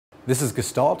This is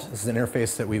g-stalt. This is an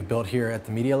interface that we've built here at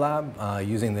the Media Lab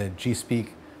using the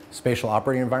g-speak spatial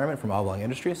operating environment from Oblong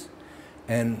Industries.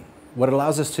 And what it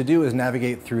allows us to do is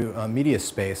navigate through a media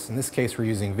space. In this case, we're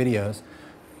using videos.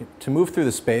 To move through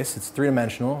the space, it's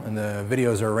three-dimensional, and the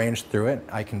videos are arranged through it.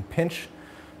 I can pinch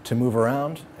to move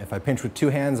around. If I pinch with two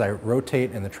hands, I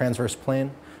rotate in the transverse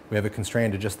plane. We have it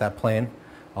constrained to just that plane,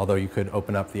 although you could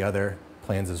open up the other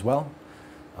planes as well.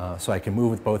 So I can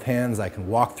move with both hands. I can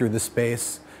walk through the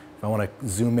space. If I want to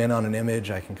zoom in on an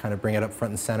image, I can kind of bring it up front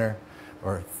and center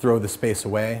or throw the space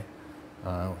away.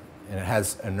 And it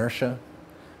has inertia,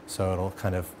 so it'll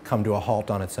kind of come to a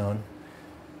halt on its own.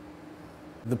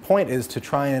 The point is to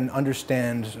try and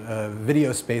understand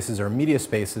video spaces or media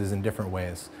spaces in different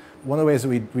ways. One of the ways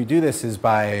that we do this is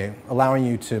by allowing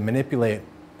you to manipulate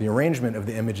the arrangement of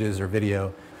the images or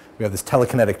video. We have this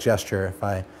telekinetic gesture.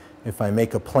 If I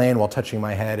make a plane while touching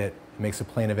my head, it makes a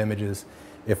plane of images.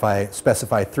 If I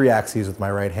specify 3 axes with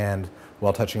my right hand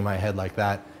while touching my head like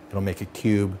that, it'll make a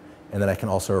cube, and then I can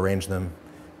also arrange them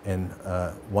in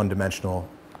a one-dimensional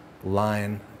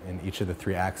line in each of the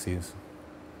 3 axes.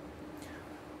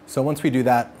 So once we do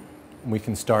that, we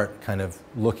can start kind of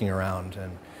looking around.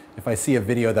 And if I see a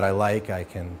video that I like, I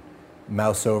can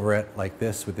mouse over it like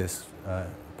this with this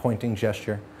pointing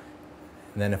gesture.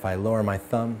 And then if I lower my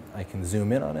thumb, I can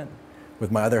zoom in on it. With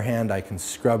my other hand, I can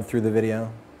scrub through the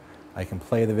video. I can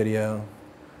play the video,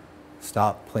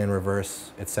 stop, play in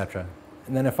reverse, etc.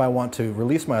 And then if I want to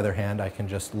release my other hand, I can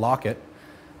just lock it,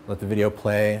 let the video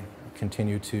play,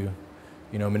 continue to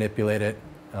manipulate it,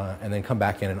 and then come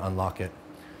back in and unlock it.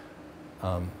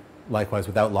 Likewise,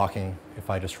 without locking, if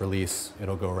I just release,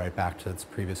 it'll go right back to its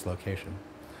previous location.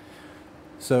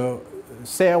 So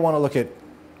say I want to look at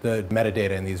the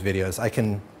metadata in these videos.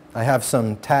 I have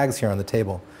some tags here on the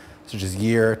table, such as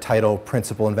year, title,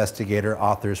 principal, investigator,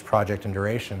 authors, project, and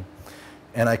duration.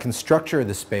 And I can structure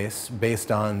the space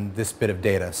based on this bit of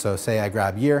data. So say I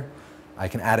grab year, I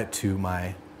can add it to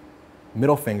my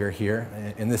middle finger here.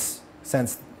 In this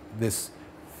sense, this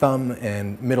thumb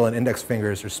and middle and index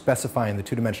fingers are specifying the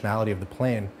two-dimensionality of the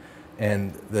plane,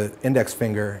 and the index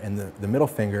finger and the middle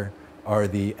finger are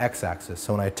the x-axis.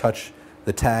 So when I touch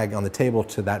the tag on the table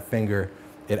to that finger,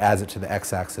 it adds it to the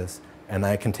x-axis. And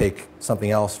I can take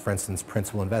something else, for instance,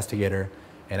 principal investigator,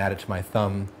 and add it to my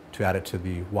thumb to add it to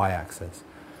the y-axis.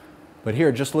 But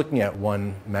here, just looking at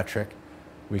one metric,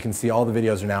 we can see all the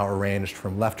videos are now arranged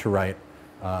from left to right.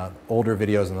 Older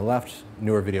videos on the left,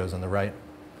 newer videos on the right.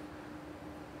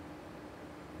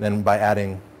 Then by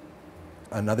adding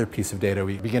another piece of data,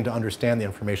 we begin to understand the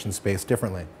information space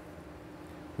differently.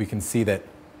 We can see that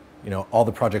all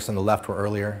the projects on the left were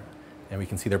earlier, and we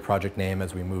can see their project name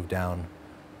as we move down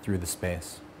through the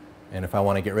space. And if I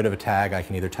want to get rid of a tag, I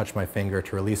can either touch my finger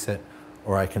to release it,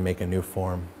 or I can make a new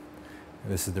form.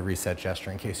 And this is the reset gesture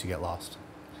in case you get lost.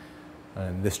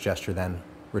 And this gesture then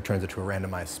returns it to a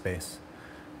randomized space.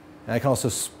 And I can also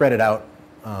spread it out.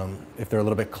 If they're a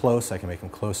little bit close, I can make them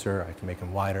closer, I can make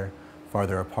them wider,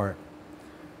 farther apart,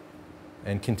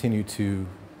 and continue to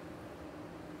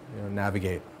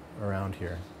navigate around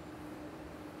here.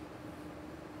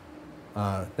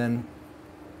 Then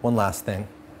one last thing.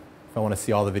 If I want to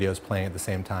see all the videos playing at the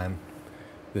same time,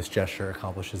 this gesture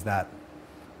accomplishes that.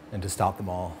 And to stop them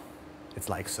all, it's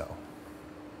like so.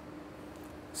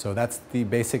 So that's the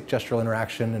basic gestural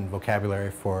interaction and vocabulary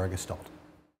for g-stalt.